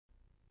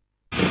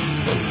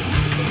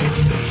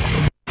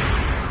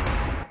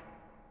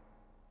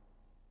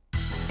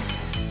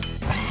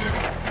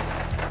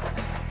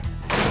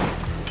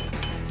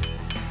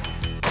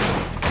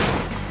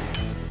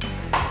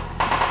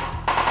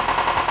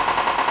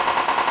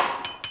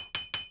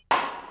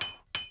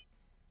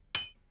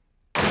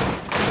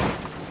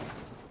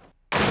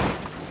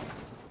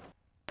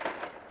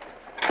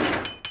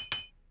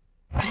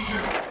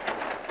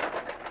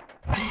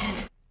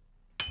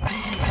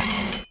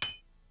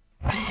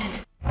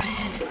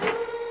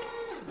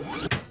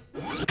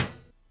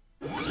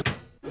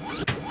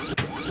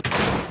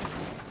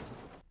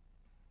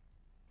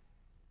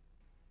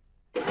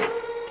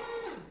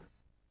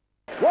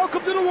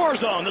Welcome to the war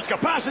zone. This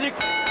capacity.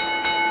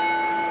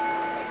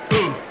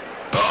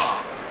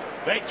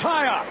 They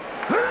tie up.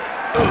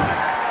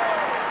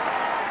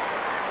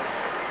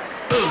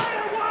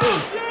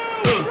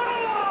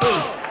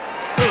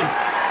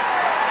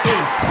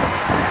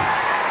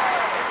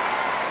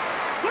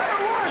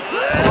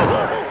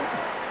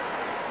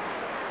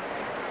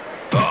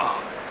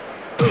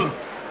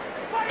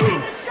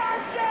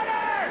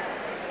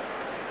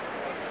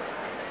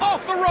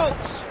 Off the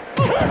ropes.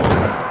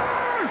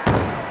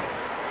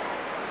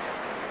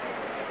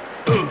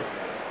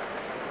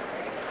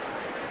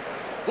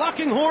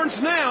 Locking horns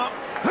now.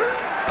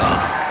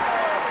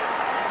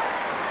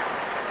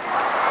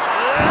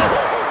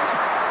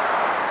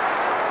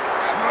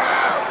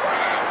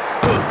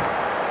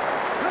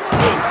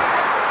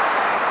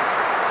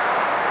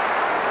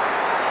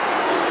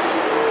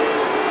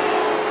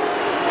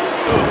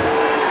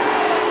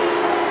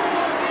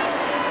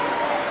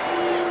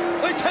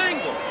 They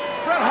tangle.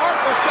 Bret Hart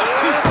was just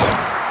too quick.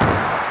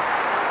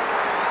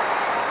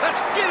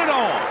 Let's get it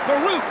on. The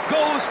Root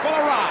goes for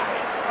a ride.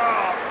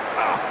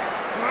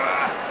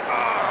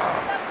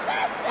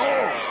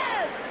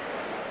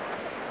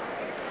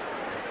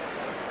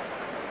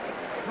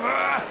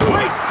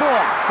 Great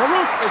form.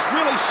 Farouk is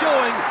really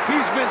showing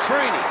he's been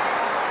training.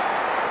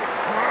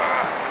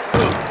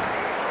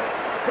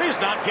 He's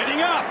not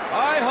getting up.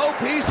 I hope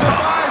he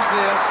survives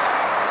this.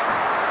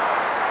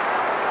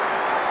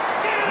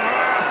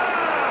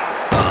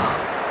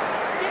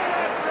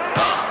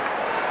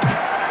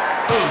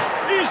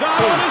 He's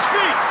out on his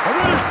feet. The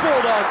British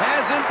Bulldog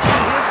has him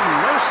at his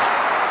mercy.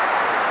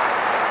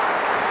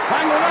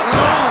 Tangled up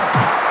long.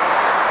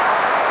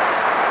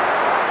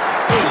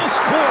 Close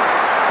quarter.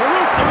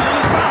 Farouk losing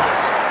his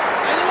balance.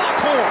 They lock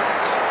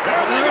horns.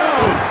 There they go.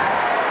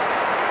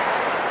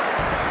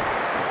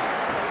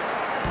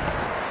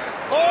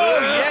 Oh,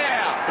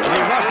 yeah. He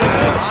must have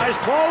his eyes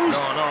closed.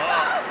 No.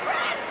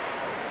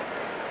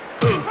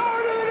 Power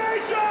to the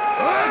nation!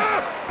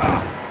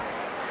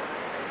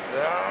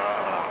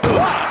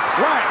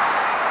 Right.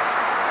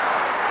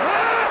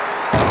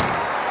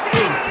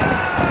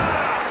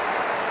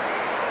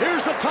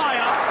 Here's the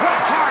tie-up.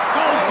 Bret Hart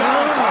goes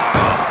down top.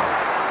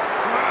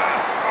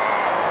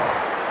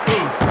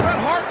 Bret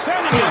Hart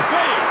sending him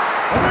fade.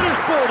 The British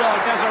Bulldog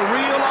has a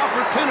real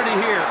opportunity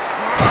here.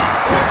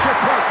 Picture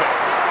perfect.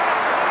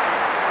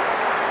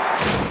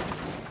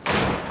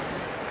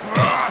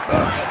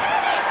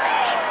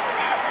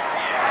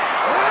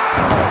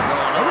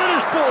 The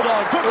British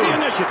Bulldog took the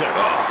initiative.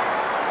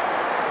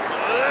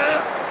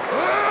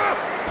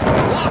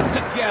 Locked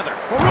together.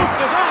 Farouk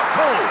is out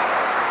cold.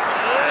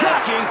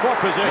 Jockeying for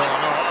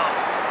position.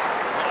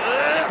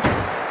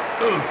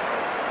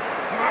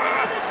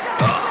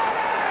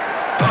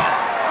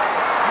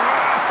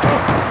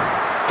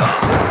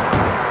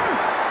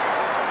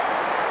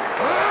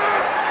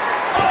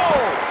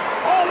 Oh,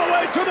 all the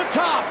way to the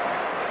top.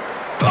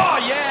 Oh,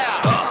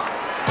 yeah.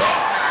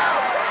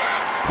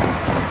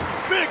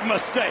 Big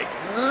mistake.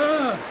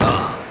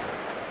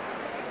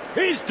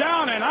 He's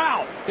down and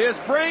out. His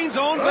brain's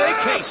on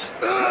vacation.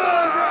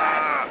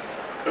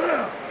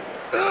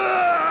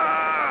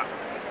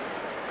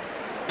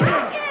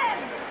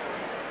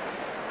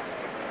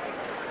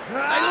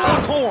 They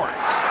lock horns.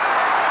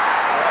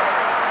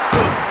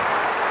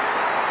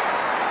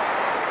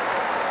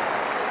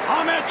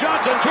 Ahmed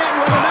Johnson can't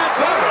win the match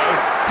that way.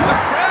 The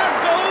crowd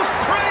goes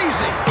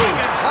crazy. I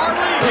can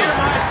hardly hear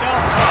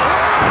myself talk.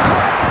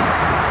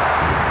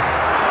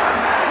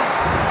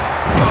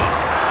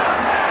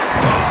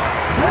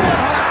 Bret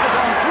Hart is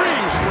on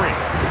Dream Street.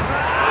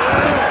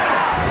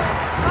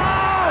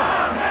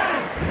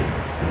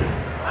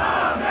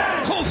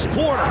 Close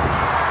quarter.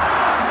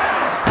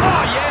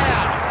 Oh,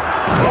 yeah.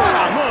 What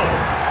a move.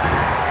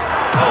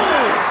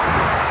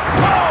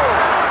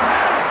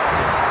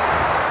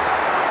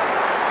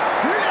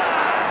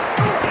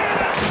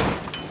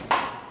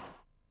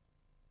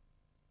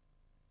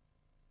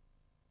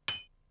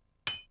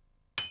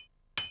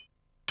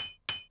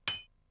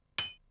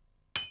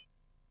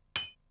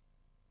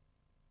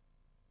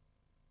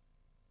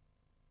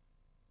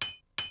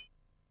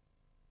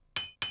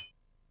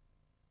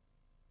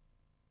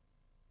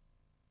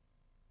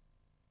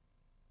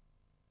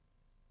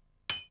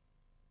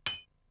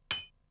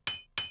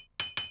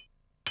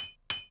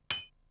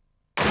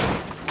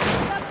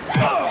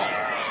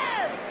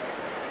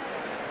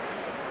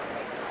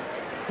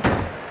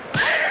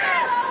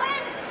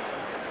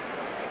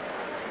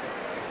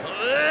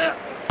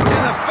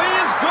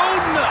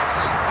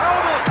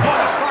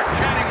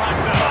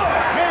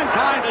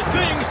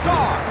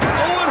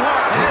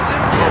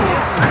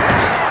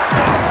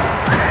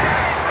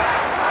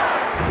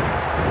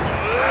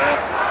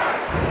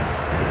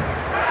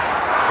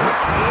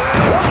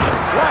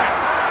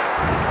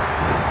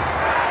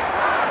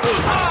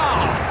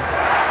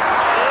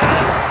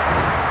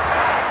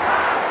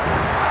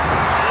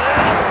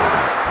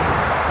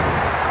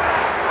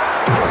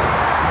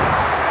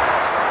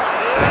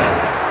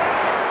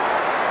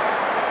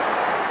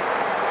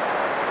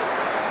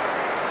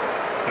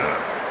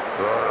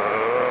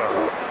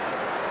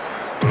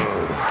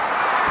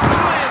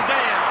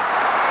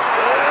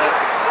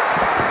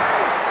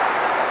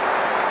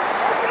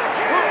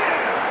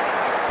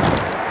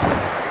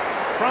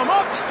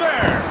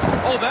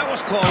 Oh, that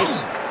was close.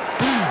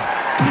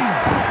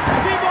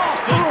 Steve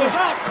Austin is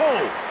out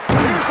cold.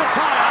 Here's the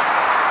tie-up.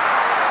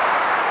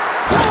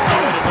 That's the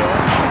way to do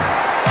it.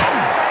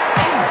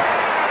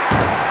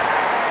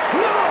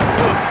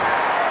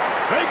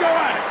 They go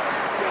at it.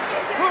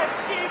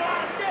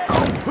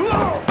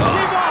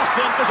 Steve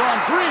Austin is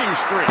on Dream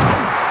Street.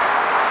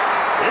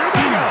 Here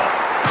they go.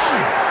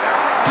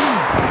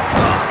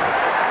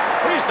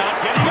 He's not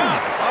getting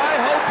up.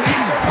 I hope he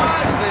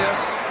survives this.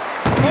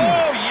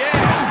 Oh, yeah.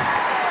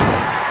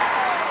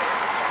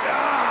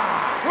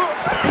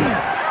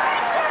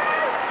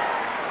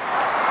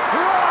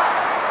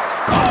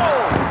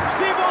 Oh,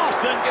 Steve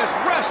Austin is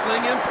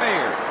wrestling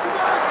impaired.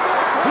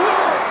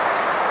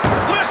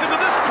 Listen to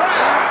this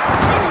crowd.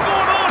 What's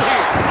going on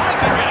here? I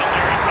can get in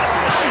there and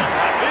wrestle with men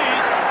like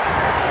these.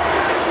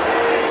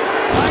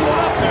 Tangled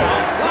up now.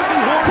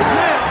 Locking horns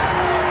now.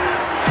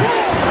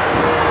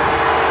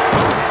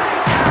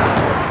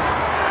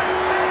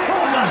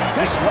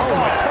 This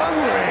one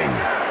tongue ring.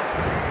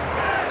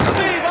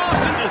 Steve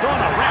Austin is on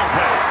a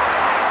rampage.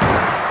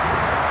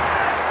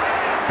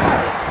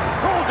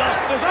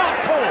 Goldust is out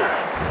cold.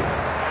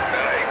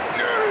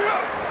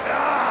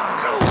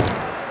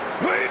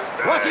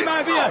 Rocky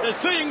Maivia is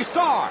seeing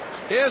stars.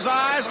 His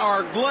eyes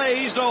are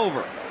glazed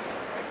over.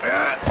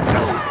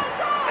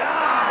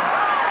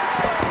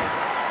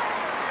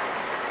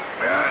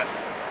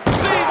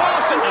 Steve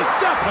Austin is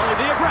definitely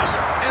the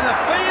aggressor, and the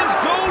fans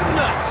go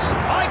nuts.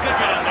 I could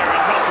get in there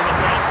and wrestle with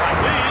fans like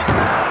these.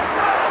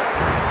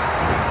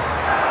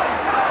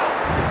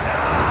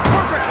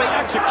 Perfectly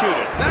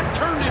executed. That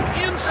turned him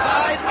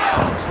inside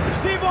out.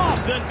 Steve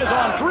Austin is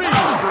on Dream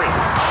Street.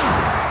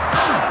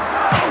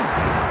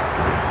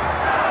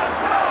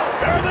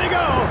 There they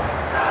go.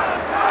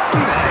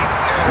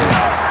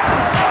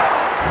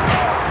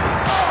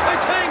 They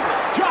tangle,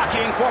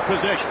 jockeying for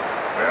position.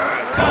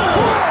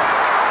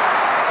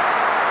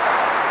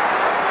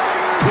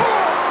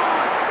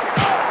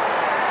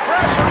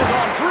 Pressure is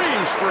on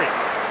Dream Street.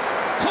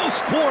 Close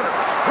quarter.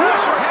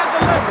 Pressure had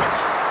the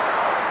leverage.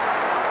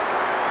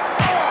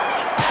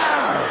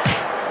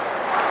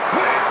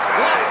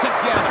 Locked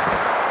together.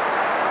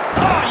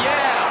 Oh,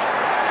 yeah.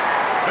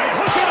 They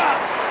hook it up.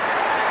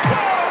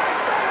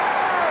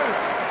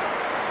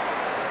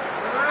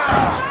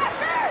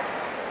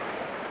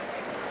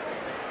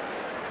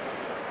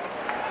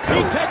 He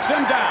takes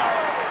him down.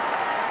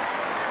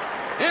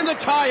 In the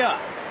tie-up.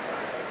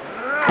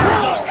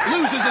 Goldust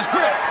loses his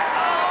grip.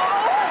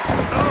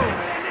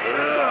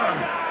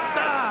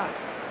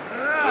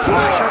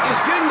 Pressure is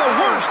getting the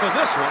worst of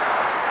this one.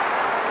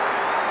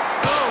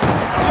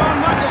 Shawn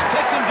Michaels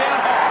takes him down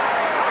hard.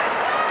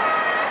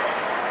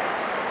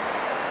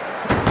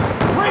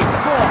 Great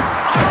ball.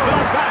 I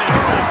felt that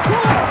impact.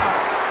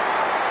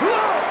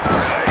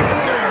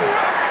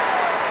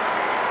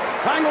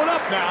 Tangled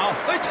up now.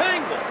 They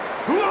tangle.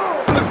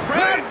 The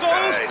crowd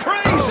goes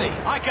crazy.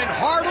 I can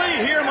hardly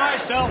hear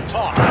myself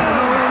talk.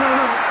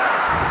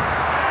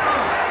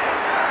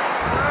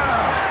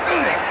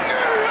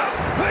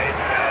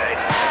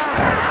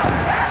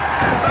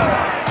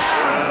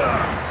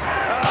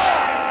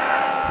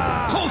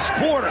 Close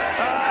quarter.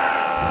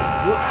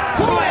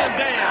 Slam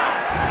down.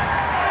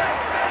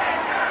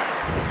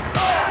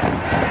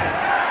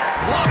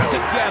 Locked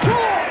together.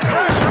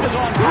 Pressure is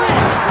on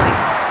Dream Street.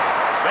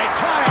 They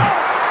tie up.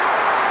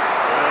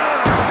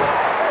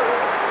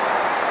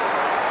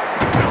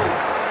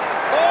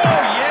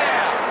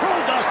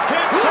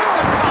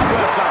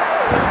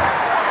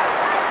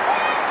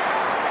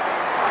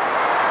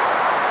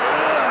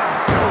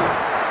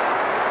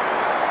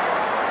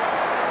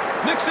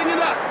 Mixing it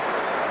up.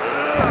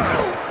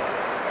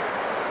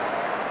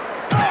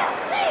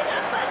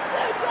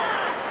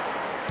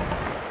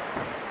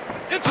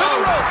 Into the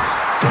ropes.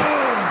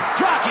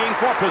 Jockeying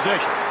for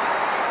position.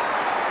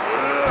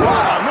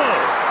 What a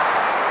move.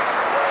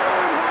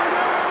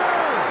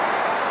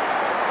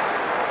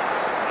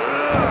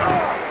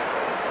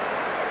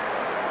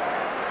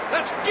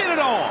 Let's get it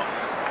on.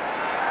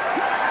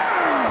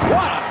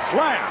 What a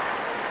slam.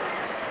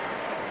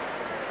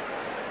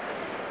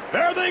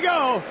 There they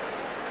go.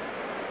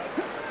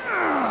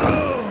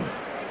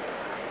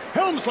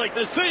 Helmsley,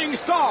 the Seeing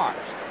Stars.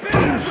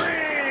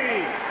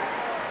 Victory!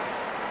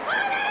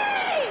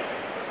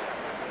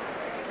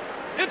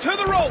 Into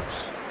the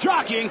ropes.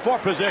 Jockeying for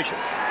position.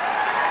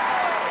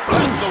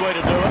 That's the way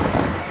to do it.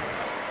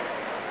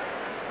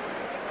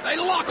 They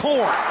lock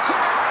horns.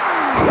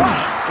 What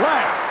a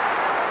slam.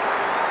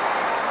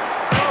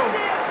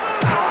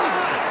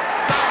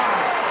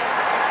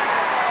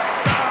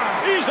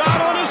 He's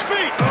out on his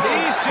feet.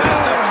 He's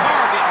just a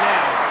target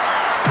now.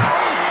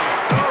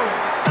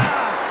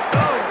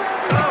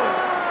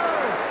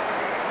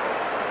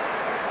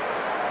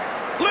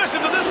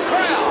 Listen to this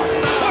crowd.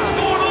 What's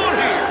going on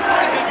here?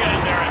 I can get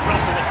in there and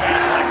wrestle with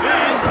fans like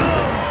these.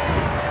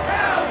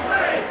 Help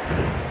me!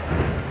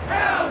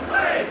 Help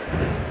me!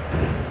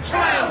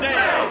 Slam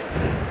down.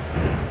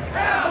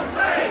 Help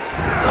me!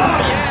 Oh,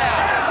 yeah.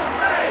 Help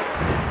me!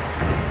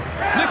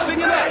 Mixing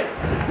it up.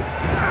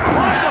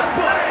 On the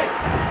foot.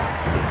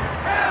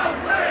 Help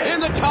me! In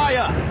the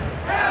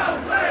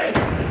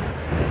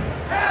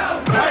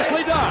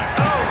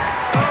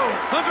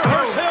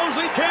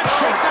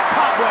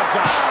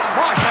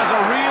Bosch has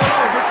a real